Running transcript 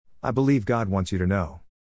I believe God wants you to know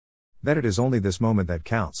that it is only this moment that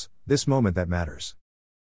counts, this moment that matters.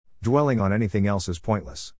 Dwelling on anything else is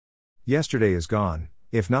pointless. Yesterday is gone,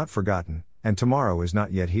 if not forgotten, and tomorrow is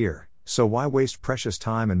not yet here, so why waste precious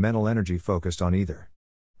time and mental energy focused on either?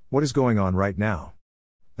 What is going on right now?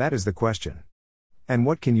 That is the question. And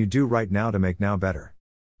what can you do right now to make now better?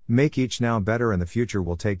 Make each now better and the future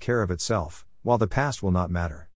will take care of itself, while the past will not matter.